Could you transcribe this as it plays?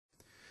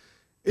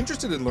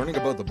Interested in learning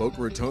about the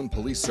Boca Raton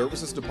Police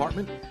Services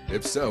Department?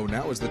 If so,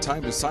 now is the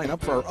time to sign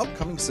up for our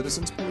upcoming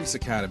Citizens Police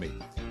Academy.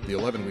 The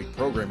 11-week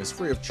program is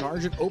free of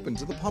charge and open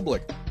to the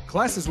public.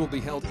 Classes will be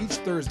held each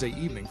Thursday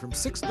evening from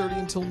 6:30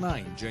 until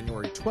 9,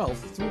 January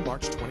 12th through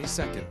March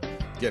 22nd.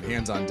 Get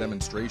hands-on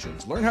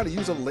demonstrations, learn how to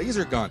use a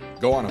laser gun,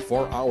 go on a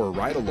 4-hour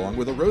ride-along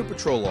with a road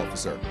patrol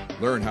officer,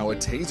 learn how a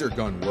taser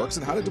gun works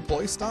and how to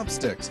deploy stop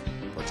sticks.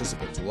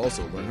 Participants will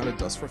also learn how to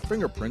dust for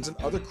fingerprints and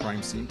other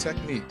crime scene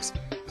techniques.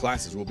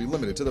 Classes will be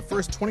limited to the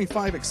first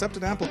 25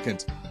 accepted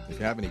applicants. If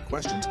you have any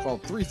questions, call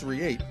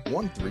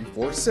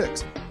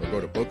 338-1346 or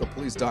go to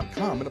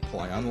bocapolice.com and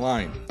apply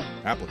online.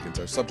 Applicants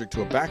are subject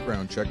to a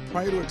background check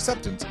prior to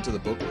acceptance into the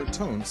Boca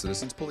Raton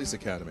Citizens Police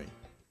Academy.